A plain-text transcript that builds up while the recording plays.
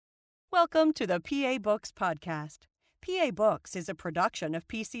Welcome to the PA Books Podcast. PA Books is a production of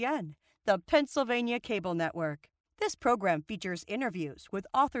PCN, the Pennsylvania Cable Network. This program features interviews with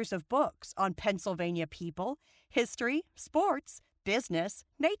authors of books on Pennsylvania people, history, sports, business,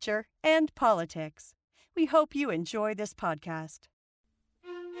 nature, and politics. We hope you enjoy this podcast.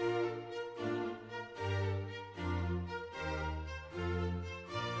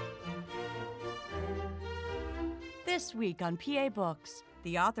 This week on PA Books,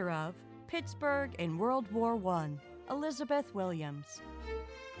 the author of Pittsburgh in World War I, Elizabeth Williams.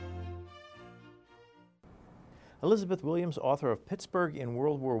 Elizabeth Williams, author of Pittsburgh in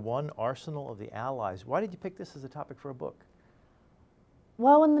World War I, Arsenal of the Allies. Why did you pick this as a topic for a book?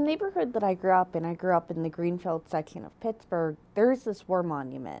 Well, in the neighborhood that I grew up in the Greenfield section of Pittsburgh, there's this war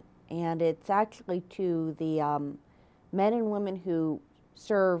monument, and it's actually to the men and women who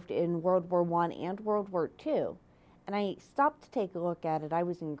served in World War I and World War II. And I stopped to take a look at it. I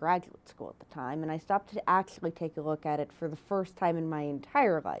was in graduate school at the time, and I stopped to actually take a look at it for the first time in my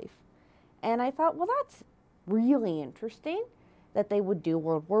entire life. And I thought, well, that's really interesting that they would do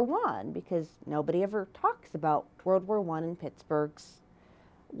World War I, because nobody ever talks about World War I in Pittsburgh's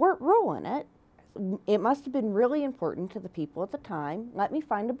role in it. It must have been really important to the people at the time. Let me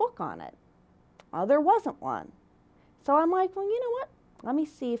find a book on it. Well, there wasn't one. So I'm like, well, you know what? Let me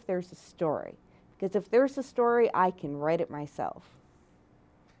see if there's a story. Because if there's a story, I can write it myself.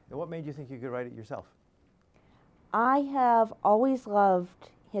 And what made you think you could write it yourself? I have always loved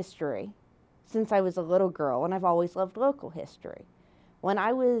history since I was a little girl, and I've always loved local history. When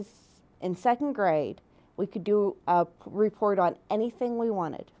I was in second grade, we could do a report on anything we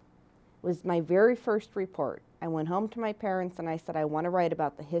wanted. It was my very first report. I went home to my parents and I said, I want to write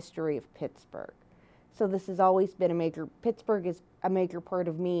about the history of Pittsburgh. So this has always been Pittsburgh is a major part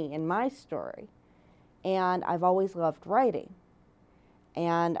of me and my story. And I've always loved writing.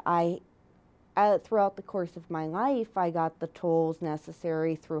 And throughout the course of my life, I got the tools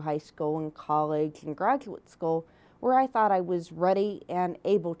necessary through high school and college and graduate school where I thought I was ready and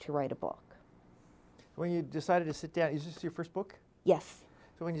able to write a book. When you decided to sit down, is this your first book? Yes.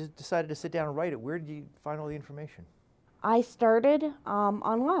 So when you decided to sit down and write it, where did you find all the information? I started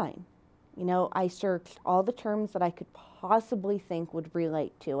online. You know, I searched all the terms that I could possibly think would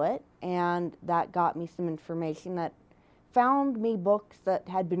relate to it, and that got me some information that found me books that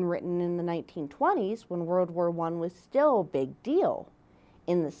had been written in the 1920s when World War I was still a big deal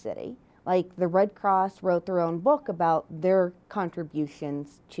in the city. Like the Red Cross wrote their own book about their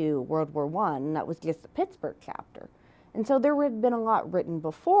contributions to World War I, and that was just the Pittsburgh chapter. And so there had been a lot written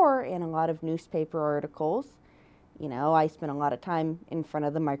before and a lot of newspaper articles. You know, I spent a lot of time in front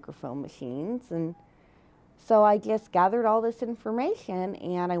of the microfilm machines, and so I just gathered all this information,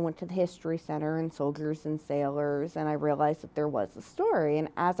 and I went to the History Center and Soldiers and Sailors, and I realized that there was a story. And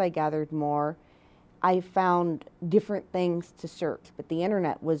as I gathered more, I found different things to search, but the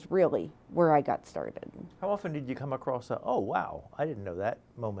internet was really where I got started. How often did you come across oh wow, I didn't know that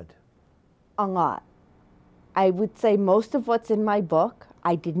moment? A lot. I would say most of what's in my book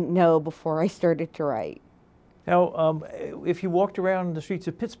I didn't know before I started to write. Now, if you walked around the streets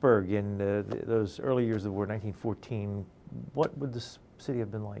of Pittsburgh in those early years of the war, 1914, what would this city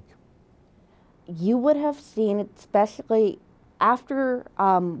have been like? You would have seen it, especially after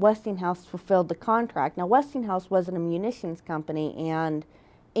Westinghouse fulfilled the contract. Now, Westinghouse wasn't a munitions company, and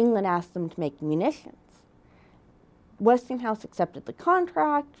England asked them to make munitions. Westinghouse accepted the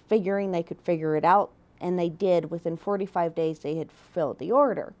contract, figuring they could figure it out, and they did. Within 45 days, they had fulfilled the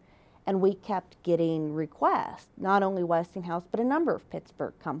order. And we kept getting requests, not only Westinghouse, but a number of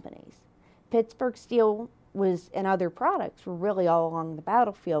Pittsburgh companies. Pittsburgh Steel and other products were really all along the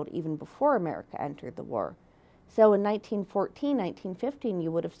battlefield even before America entered the war. So in 1914, 1915,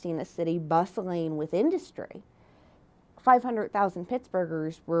 you would have seen a city bustling with industry. 500,000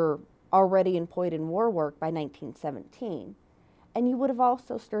 Pittsburghers were already employed in war work by 1917. And you would have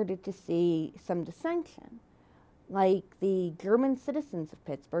also started to see some dissension. Like the German citizens of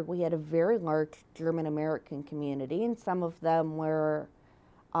Pittsburgh, we had a very large German-American community, and some of them were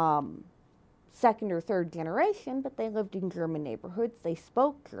second or third generation, but they lived in German neighborhoods. They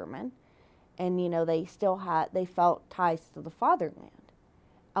spoke German, and you know they felt ties to the fatherland.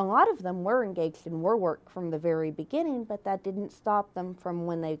 A lot of them were engaged in war work from the very beginning, but that didn't stop them from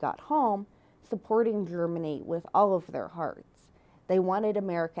when they got home supporting Germany with all of their hearts. They wanted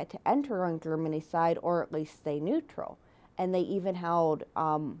America to enter on Germany's side or at least stay neutral. And they even held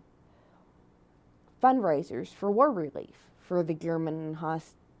fundraisers for war relief for the German and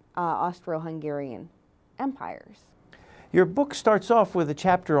Austro-Hungarian empires. Your book starts off with a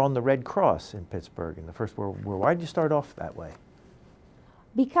chapter on the Red Cross in Pittsburgh in the First World War. Why did you start off that way?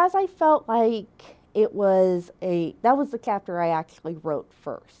 Because I felt like that was the chapter I actually wrote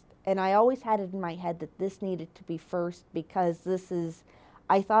first. And I always had it in my head that this needed to be first because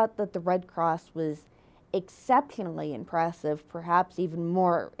I thought that the Red Cross was exceptionally impressive, perhaps even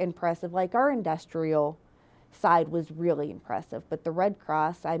more impressive, like our industrial side was really impressive. But the Red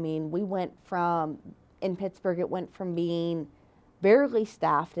Cross, I mean, in Pittsburgh, it went from being barely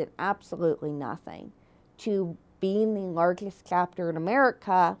staffed and absolutely nothing to being the largest chapter in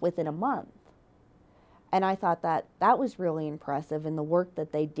America within a month. And I thought that was really impressive, and the work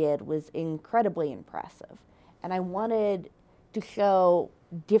that they did was incredibly impressive. And I wanted to show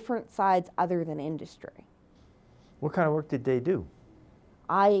different sides other than industry. What kind of work did they do?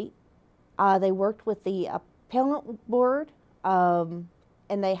 They worked with the appellate board, and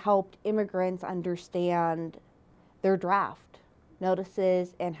they helped immigrants understand their draft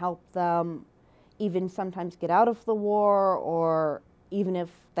notices and help them even sometimes get out of the war, or even if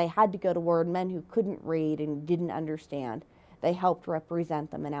they had to go to war, men who couldn't read and didn't understand, they helped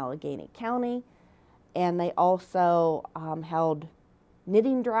represent them in Allegheny County. And they also held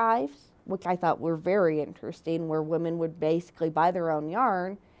knitting drives, which I thought were very interesting, where women would basically buy their own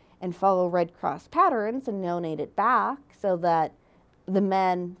yarn and follow Red Cross patterns and donate it back so that the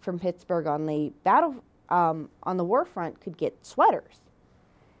men from Pittsburgh on the war front could get sweaters.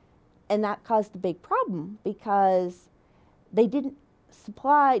 And that caused a big problem because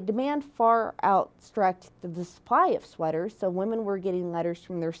demand far outstretched the supply of sweaters, so women were getting letters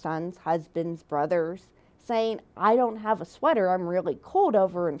from their sons, husbands, brothers, saying, I don't have a sweater, I'm really cold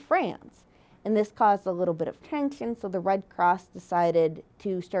over in France. And this caused a little bit of tension, so the Red Cross decided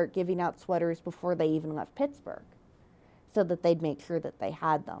to start giving out sweaters before they even left Pittsburgh, so that they'd make sure that they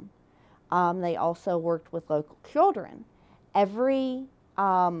had them. They also worked with local children. Every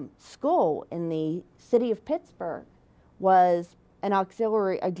school in the city of Pittsburgh was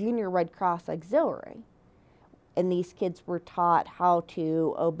a junior Red Cross auxiliary. And these kids were taught how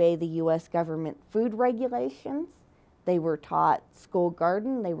to obey the U.S. government food regulations. They were taught school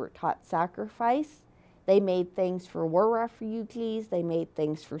garden. They were taught sacrifice. They made things for war refugees. They made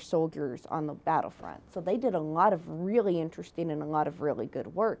things for soldiers on the battlefront. So they did a lot of really interesting and a lot of really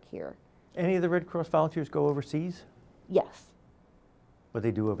good work here. Any of the Red Cross volunteers go overseas? Yes. What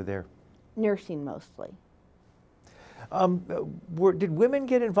they do over there? Nursing mostly. Did women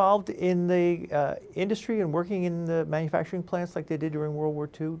get involved in the industry and working in the manufacturing plants like they did during World War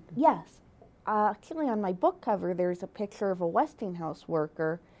II? Yes. Actually, on my book cover, there's a picture of a Westinghouse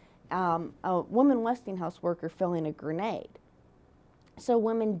worker, a woman Westinghouse worker filling a grenade. So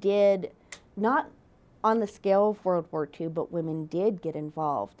women did, not on the scale of World War II, but women did get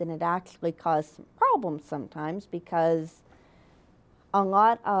involved. And it actually caused some problems sometimes because a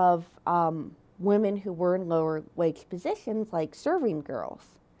lot of women who were in lower wage positions, like serving girls,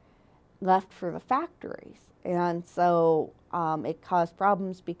 left for the factories. And so it caused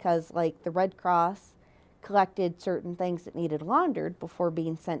problems because, like, the Red Cross collected certain things that needed laundered before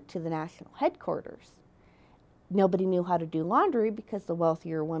being sent to the national headquarters. Nobody knew how to do laundry because the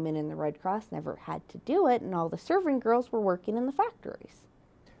wealthier women in the Red Cross never had to do it, and all the serving girls were working in the factories.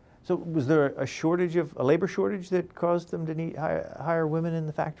 So was there a labor shortage that caused them to need hire women in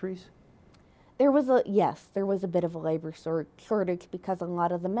the factories? There was a bit of a labor shortage because a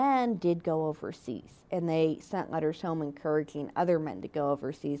lot of the men did go overseas, and they sent letters home encouraging other men to go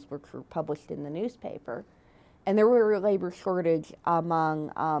overseas, which were published in the newspaper. And there were a labor shortage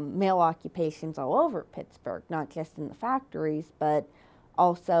among male occupations all over Pittsburgh, not just in the factories, but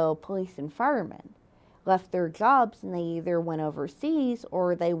also police and firemen left their jobs and they either went overseas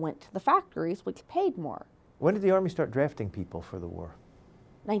or they went to the factories, which paid more. When did the Army start drafting people for the war?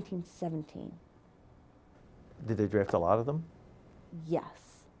 1917. Did they draft a lot of them? Yes.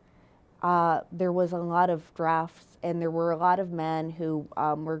 There was a lot of drafts, and there were a lot of men who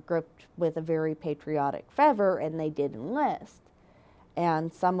were gripped with a very patriotic fervor, and they did enlist.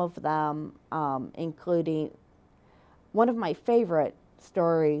 And some of them, including, one of my favorite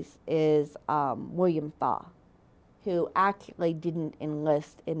stories is William Thaw, who actually didn't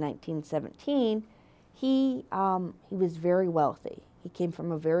enlist in 1917. He was very wealthy. He came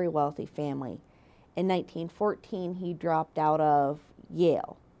from a very wealthy family. In 1914, he dropped out of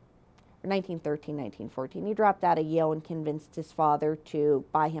Yale. Or 1913, 1914. He dropped out of Yale and convinced his father to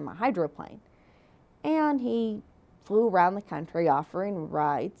buy him a hydroplane. And he flew around the country offering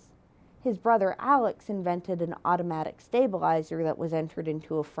rides. His brother Alex invented an automatic stabilizer that was entered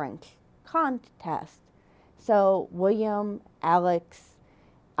into a French contest. So William, Alex,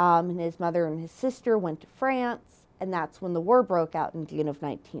 and his mother and his sister went to France, and that's when the war broke out in June of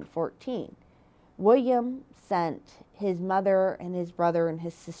 1914. William sent his mother and his brother and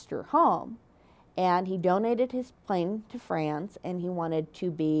his sister home. And he donated his plane to France, and he wanted to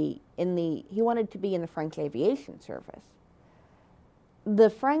be in the French aviation service. The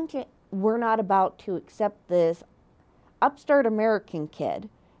French were not about to accept this upstart American kid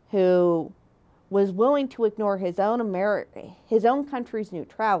who was willing to ignore his own country's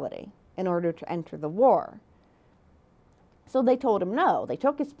neutrality in order to enter the war. So they told him no. They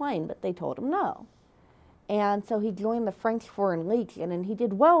took his plane, but they told him no. And so he joined the French Foreign Legion, and he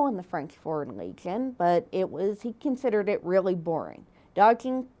did well in the French Foreign Legion, but he considered it really boring.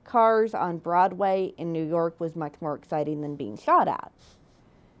 Dodging cars on Broadway in New York was much more exciting than being shot at.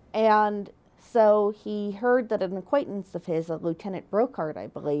 And so he heard that an acquaintance of his, a Lieutenant Brocard, I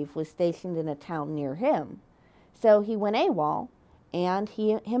believe, was stationed in a town near him. So he went AWOL, and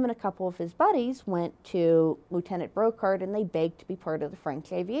him and a couple of his buddies went to Lieutenant Brocard, and they begged to be part of the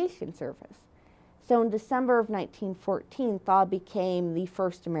French aviation service. So in December of 1914, Thaw became the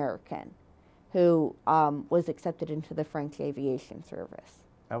first American who was accepted into the French aviation service.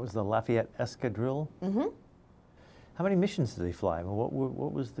 That was the Lafayette Escadrille? Mm-hmm. How many missions did he fly? I mean,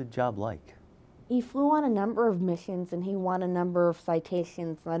 what was the job like? He flew on a number of missions, and he won a number of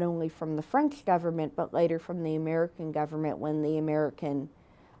citations, not only from the French government, but later from the American government when America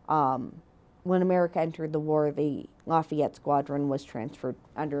entered the war. The Lafayette Squadron was transferred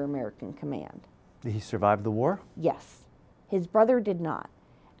under American command. Did he survive the war? Yes. His brother did not.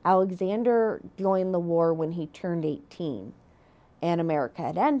 Alexander joined the war when he turned 18, and America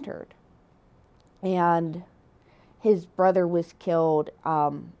had entered. And his brother was killed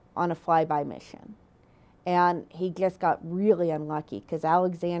on a flyby mission. And he just got really unlucky because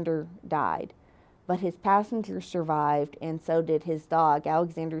Alexander died, but his passenger survived, and so did his dog.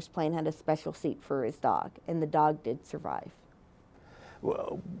 Alexander's plane had a special seat for his dog, and the dog did survive.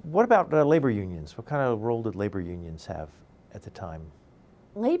 Well, what about labor unions? What kind of role did labor unions have at the time?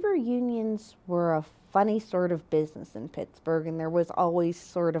 Labor unions were a funny sort of business in Pittsburgh, and there's always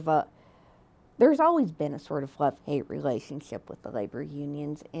been a sort of love-hate relationship with the labor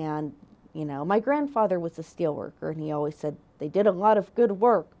unions. And, my grandfather was a steelworker, and he always said they did a lot of good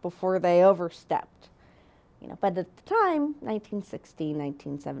work before they overstepped. But at the time, 1916,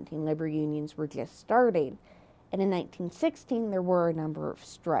 1917, labor unions were just starting. And in 1916, there were a number of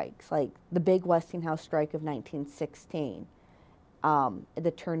strikes, like the big Westinghouse strike of 1916.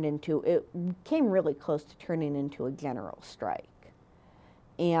 It came really close to turning into a general strike.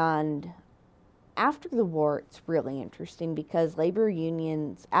 And after the war, it's really interesting because labor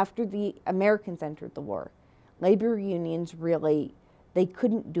unions, after the Americans entered the war, labor unions they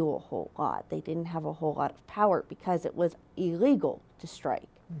couldn't do a whole lot. They didn't have a whole lot of power because it was illegal to strike.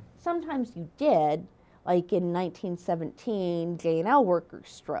 Sometimes you did. Like in 1917, J&L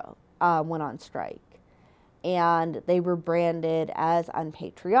workers went on strike, and they were branded as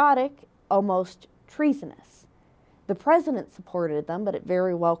unpatriotic, almost treasonous. The president supported them, but it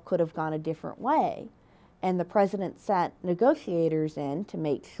very well could have gone a different way, and the president sent negotiators in to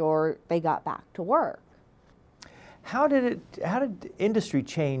make sure they got back to work. How did industry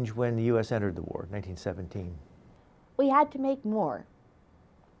change when the U.S. entered the war, 1917? We had to make more.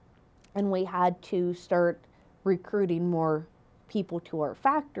 And we had to start recruiting more people to our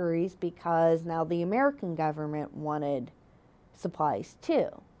factories because now the American government wanted supplies too.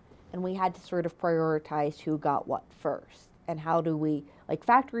 And we had to sort of prioritize who got what first. And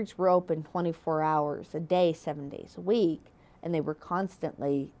factories were open 24 hours a day, 7 days a week, and they were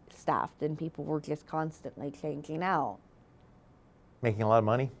constantly staffed, and people were just constantly changing out. Making a lot of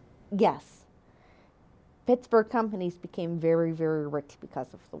money? Yes. Pittsburgh companies became very, very rich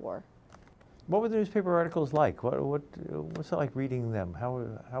because of the war. What were the newspaper articles like? What's it like reading them?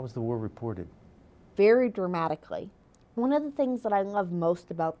 How was the war reported? Very dramatically. One of the things that I love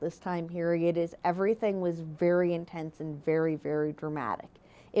most about this time period is everything was very intense and very, very dramatic.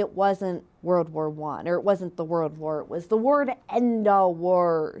 It wasn't World War I, or it wasn't the World War. It was the war to end all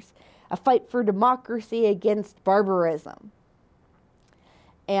wars, a fight for democracy against barbarism.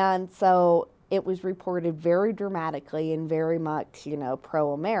 And so it was reported very dramatically and very much,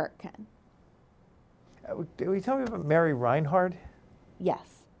 pro-American. Will you tell me about Mary Reinhard?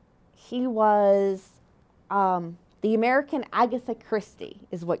 Yes. She was the American Agatha Christie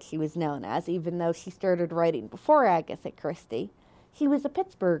is what she was known as, even though she started writing before Agatha Christie. She was a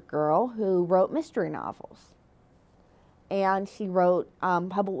Pittsburgh girl who wrote mystery novels. And she was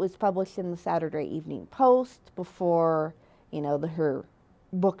published in the Saturday Evening Post before, her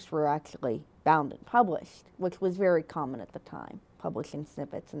books were actually bound and published, which was very common at the time, publishing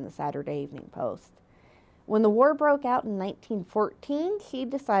snippets in the Saturday Evening Post. When the war broke out in 1914, she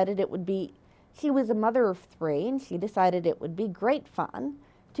decided it would be she was a mother of 3, and she decided it would be great fun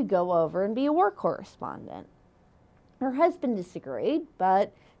to go over and be a war correspondent. Her husband disagreed,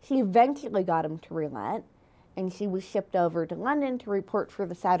 but she eventually got him to relent, and she was shipped over to London to report for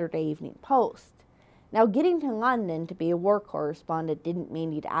the Saturday Evening Post. Now, getting to London to be a war correspondent didn't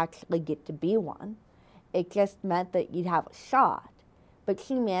mean you'd actually get to be one. It just meant that you'd have a shot. But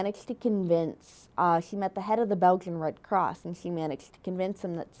she managed to convince, she met the head of the Belgian Red Cross, and she managed to convince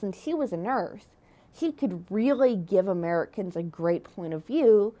him that since she was a nurse, she could really give Americans a great point of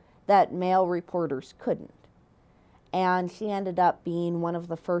view that male reporters couldn't. And she ended up being one of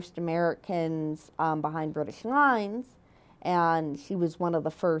the first Americans behind British lines, and she was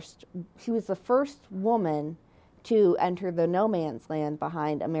the first woman to enter the no man's land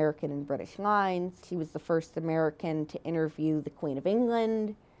behind American and British lines. She was the first American to interview the Queen of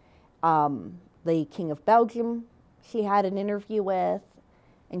England, the King of Belgium she had an interview with,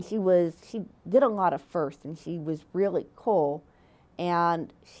 and she did a lot of firsts, and she was really cool.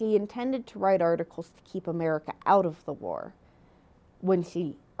 And she intended to write articles to keep America out of the war when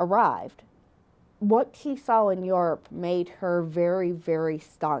she arrived. What she saw in Europe made her very, very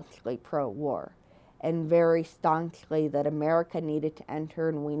staunchly pro-war, and very staunchly that America needed to enter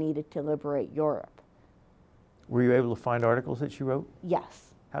and we needed to liberate Europe. Were you able to find articles that she wrote?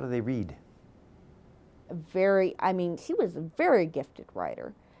 Yes. How do they read? She was a very gifted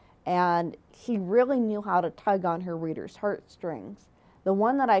writer, and she really knew how to tug on her readers' heartstrings. The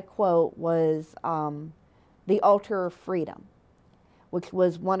one that I quote was The Altar of Freedom, which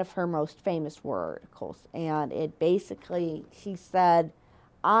was one of her most famous war articles. And it basically, she said,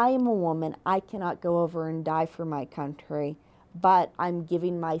 I am a woman, I cannot go over and die for my country, but I'm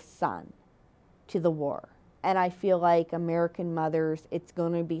giving my son to the war. And I feel like American mothers, it's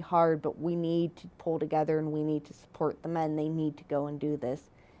going to be hard, but we need to pull together and we need to support the men. They need to go and do this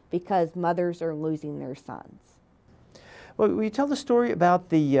because mothers are losing their sons. Well, will you tell the story about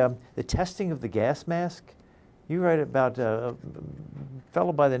the testing of the gas mask? You write about a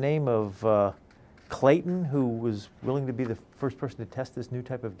fellow by the name of Clayton, who was willing to be the first person to test this new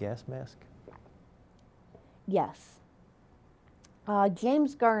type of gas mask? Yes.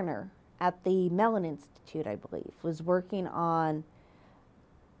 James Garner at the Mellon Institute, I believe, was working on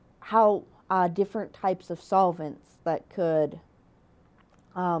how different types of solvents that could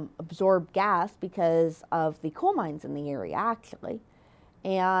absorb gas because of the coal mines in the area, actually.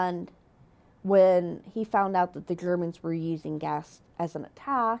 And when he found out that the Germans were using gas as an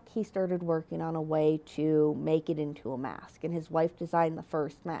attack, he started working on a way to make it into a mask. And his wife designed the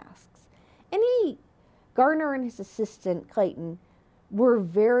first masks. And Garner and his assistant, Clayton, were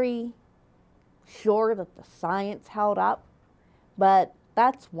very sure that the science held up. But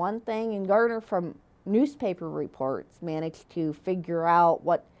that's one thing. And Garner, from newspaper reports, managed to figure out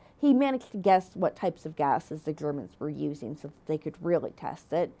he managed to guess what types of gases the Germans were using so that they could really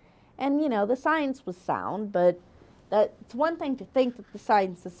test it. And, the science was sound, but it's one thing to think that the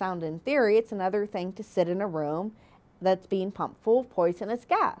science is sound in theory. It's another thing to sit in a room that's being pumped full of poisonous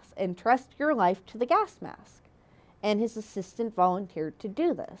gas and trust your life to the gas mask. And his assistant volunteered to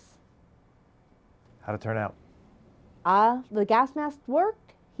do this. How'd it turn out? The gas mask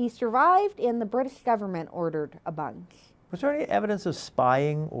worked, he survived, and the British government ordered a bunch. Was there any evidence of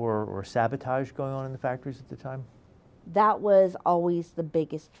spying or sabotage going on in the factories at the time? That was always the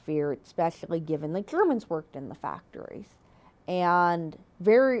biggest fear, especially given the Germans worked in the factories. And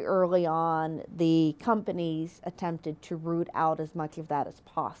very early on, the companies attempted to root out as much of that as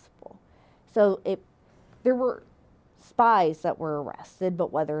possible. So there were spies that were arrested,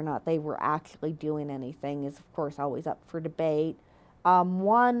 but whether or not they were actually doing anything is, of course, always up for debate.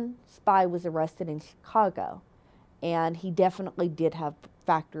 One spy was arrested in Chicago, and he definitely did have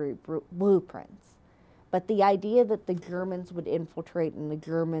factory blueprints. But the idea that the Germans would infiltrate and the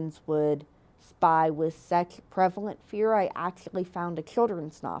Germans would spy was such prevalent fear, I actually found a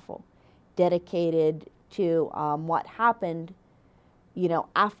children's novel dedicated to what happened,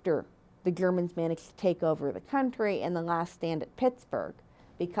 after the Germans managed to take over the country and the last stand at Pittsburgh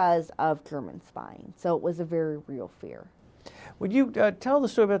because of German spying. So it was a very real fear. Would you tell the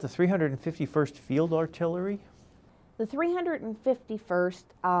story about the 351st Field Artillery? The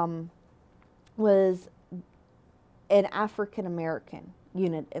 351st was an African American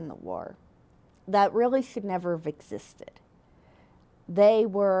unit in the war that really should never have existed. They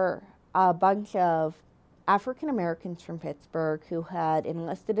were a bunch of African Americans from Pittsburgh who had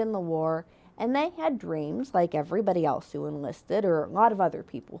enlisted in the war, and they had dreams, like everybody else who enlisted, or a lot of other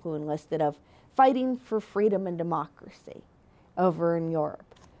people who enlisted, of fighting for freedom and democracy over in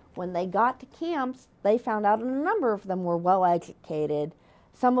Europe. When they got to camps, they found out a number of them were well educated.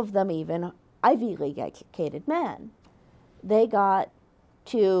 Some of them even Ivy League educated men. They got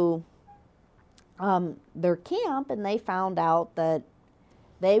to their camp and they found out that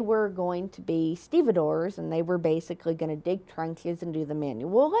they were going to be stevedores and they were basically going to dig trenches and do the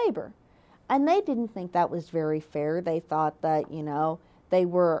manual labor. And they didn't think that was very fair. They thought that, they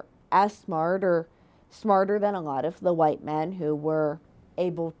were as smart or smarter than a lot of the white men who were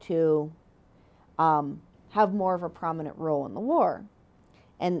able to have more of a prominent role in the war.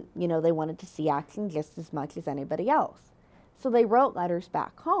 And, they wanted to see action just as much as anybody else. So they wrote letters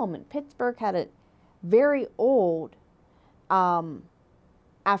back home, and Pittsburgh had a very old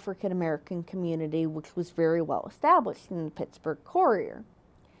African-American community, which was very well established in the Pittsburgh Courier.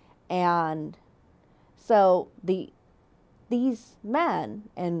 And so these men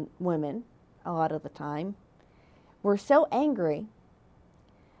and women, a lot of the time, were so angry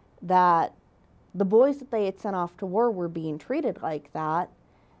that the boys that they had sent off to war were being treated like that,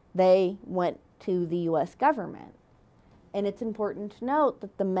 they went to the U.S. government. And it's important to note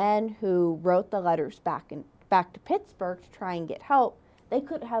that the men who wrote the letters back to Pittsburgh to try and get help, they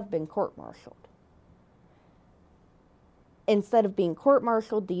could have been court-martialed. Instead of being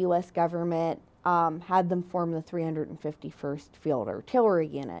court-martialed, the U.S. government had them form the 351st Field Artillery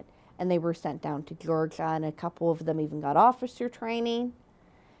Unit, and they were sent down to Georgia, and a couple of them even got officer training.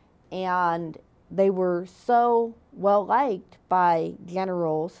 And they were so well liked by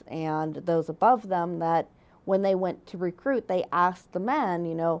generals and those above them that when they went to recruit, they asked the men,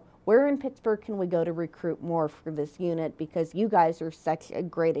 where in Pittsburgh can we go to recruit more for this unit, because you guys are such a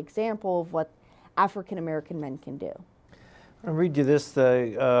great example of what African-American men can do. I'll read you this.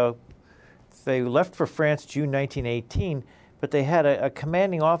 They left for France June 1918, but they had a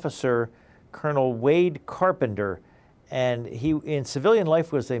commanding officer, Colonel Wade Carpenter, and he, in civilian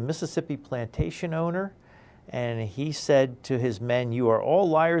life, was a Mississippi plantation owner. And he said to his men, "You are all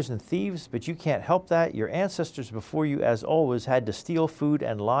liars and thieves, but you can't help that. Your ancestors before you, as always, had to steal food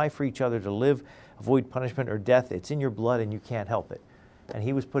and lie for each other to live, avoid punishment or death. It's in your blood and you can't help it." And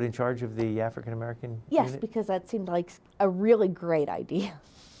he was put in charge of the African-American Yes, unit? because that seemed like a really great idea.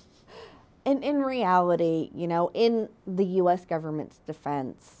 And in reality, in the U.S. government's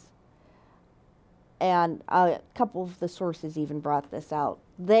defense, and a couple of the sources even brought this out,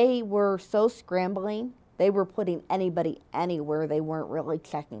 they were so scrambling. They were putting anybody anywhere. They weren't really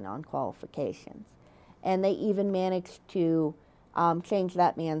checking on qualifications. And they even managed to change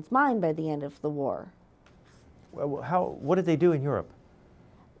that man's mind by the end of the war. What did they do in Europe?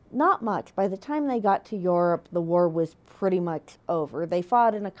 Not much. By the time they got to Europe, the war was pretty much over. They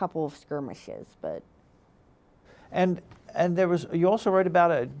fought in a couple of skirmishes, but... And there was, you also write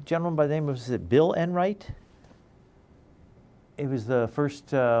about a gentleman by the name of, is it Bill Enright? He was the first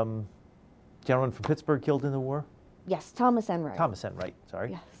gentleman from Pittsburgh killed in the war? Yes, Thomas Enright. Thomas Enright,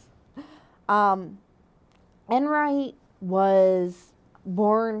 sorry. Yes. Enright was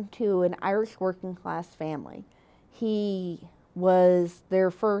born to an Irish working class family. He was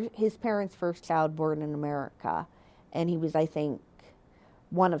his parents' first child born in America, and he was, I think,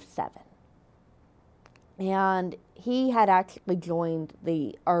 one of 7. And he had actually joined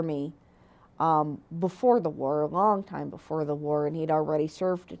the Army before the war, a long time before the war, and he'd already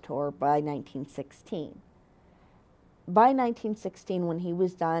served a tour by 1916. By 1916, when he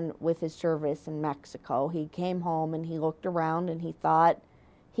was done with his service in Mexico, he came home and he looked around and he thought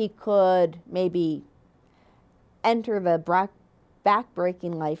he could maybe enter the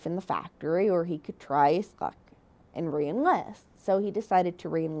back-breaking life in the factory, or he could try his luck and re-enlist. So he decided to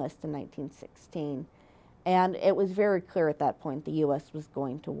re-enlist in 1916. And it was very clear at that point the U.S. was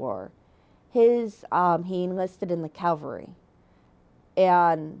going to war. He enlisted in the cavalry. He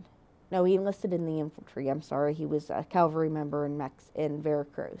enlisted in the infantry, I'm sorry. He was a cavalry member in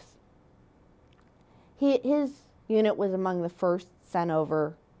Veracruz. His unit was among the first sent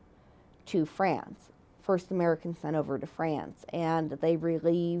over to France, first American sent over to France. And they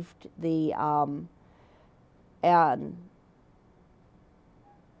relieved and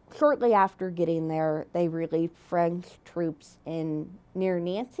shortly after getting there, they relieved French troops near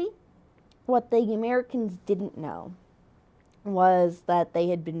Nancy. What the Americans didn't know was that they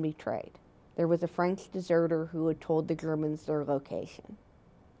had been betrayed. There was a French deserter who had told the Germans their location.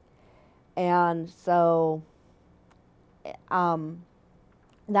 And so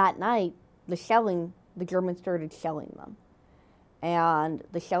that night, the Germans started shelling them. And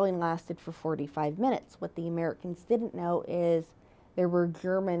the shelling lasted for 45 minutes. What the Americans didn't know is there were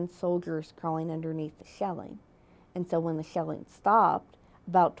German soldiers crawling underneath the shelling. And so when the shelling stopped,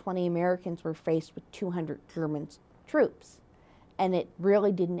 about 20 Americans were faced with 200 German troops. And it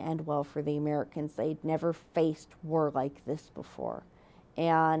really didn't end well for the Americans. They'd never faced war like this before.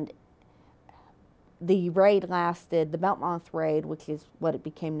 And the raid lasted, the Belmont raid, which is what it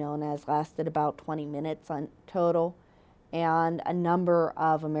became known as, lasted about 20 minutes on total. And a number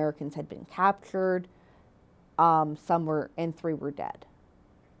of Americans had been captured. And 3 were dead,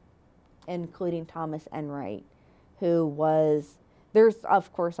 including Thomas Enright, who was, there's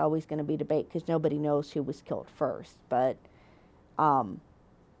of course always going to be debate because nobody knows who was killed first, but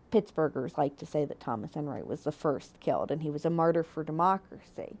Pittsburghers like to say that Thomas Enright was the first killed, and he was a martyr for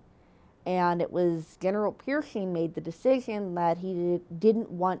democracy. And it was General Pershing made the decision that he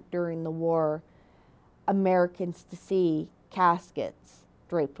didn't want during the war Americans to see caskets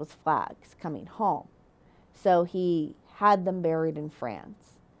draped with flags coming home. So he had them buried in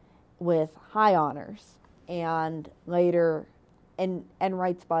France with high honors. And later,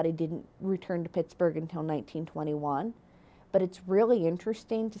 Enright's body didn't return to Pittsburgh until 1921. But it's really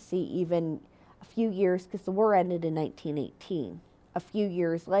interesting to see even a few years, because the war ended in 1918, a few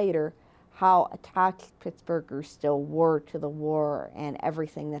years later, how attached Pittsburghers still were to the war and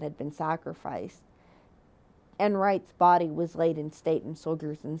everything that had been sacrificed. Enright's body was laid in state in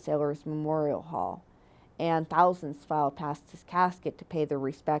Soldiers and Sailors Memorial Hall, and thousands filed past his casket to pay their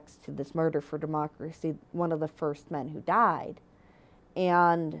respects to this martyr for democracy, one of the first men who died.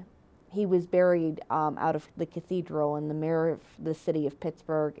 And he was buried out of the cathedral, and the mayor of the city of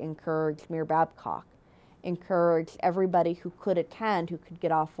Pittsburgh encouraged Mayor Babcock, encouraged everybody who could attend, who could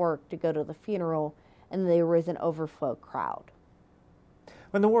get off work, to go to the funeral, and there was an overflow crowd.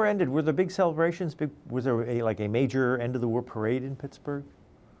 When the war ended, were there big celebrations? Was there a major end of the war parade in Pittsburgh?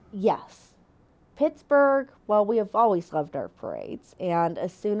 Yes. Pittsburgh, well, we have always loved our parades, and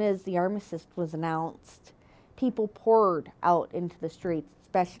as soon as the armistice was announced, people poured out into the streets,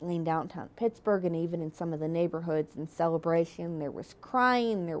 especially in downtown Pittsburgh and even in some of the neighborhoods, in celebration. There was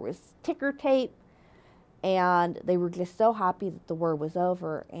crying, there was ticker tape, and they were just so happy that the war was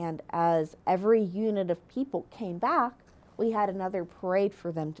over. And as every unit of people came back, we had another parade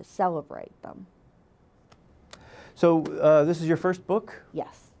for them to celebrate them. So this is your first book?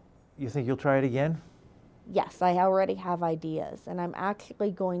 Yes. You think you'll try it again? Yes, I already have ideas, and I'm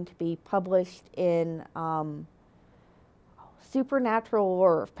actually going to be published in Supernatural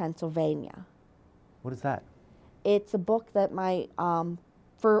Lore of Pennsylvania. What is that? It's a book that my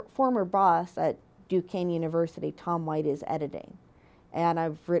former boss at Duquesne University, Tom White, is editing. And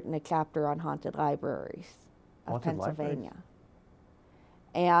I've written a chapter on haunted libraries of Pennsylvania.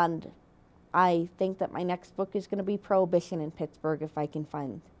 And I think that my next book is going to be Prohibition in Pittsburgh, if I can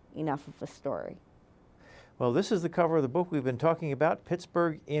find enough of a story. Well, this is the cover of the book we've been talking about,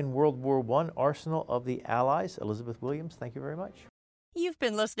 Pittsburgh in World War I, Arsenal of the Allies. Elizabeth Williams, thank you very much. You've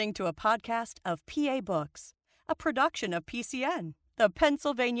been listening to a podcast of PA Books, a production of PCN, the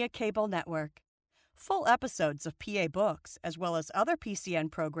Pennsylvania Cable Network. Full episodes of PA Books, as well as other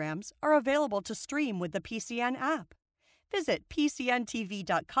PCN programs, are available to stream with the PCN app. Visit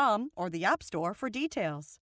PCNTV.com or the App Store for details.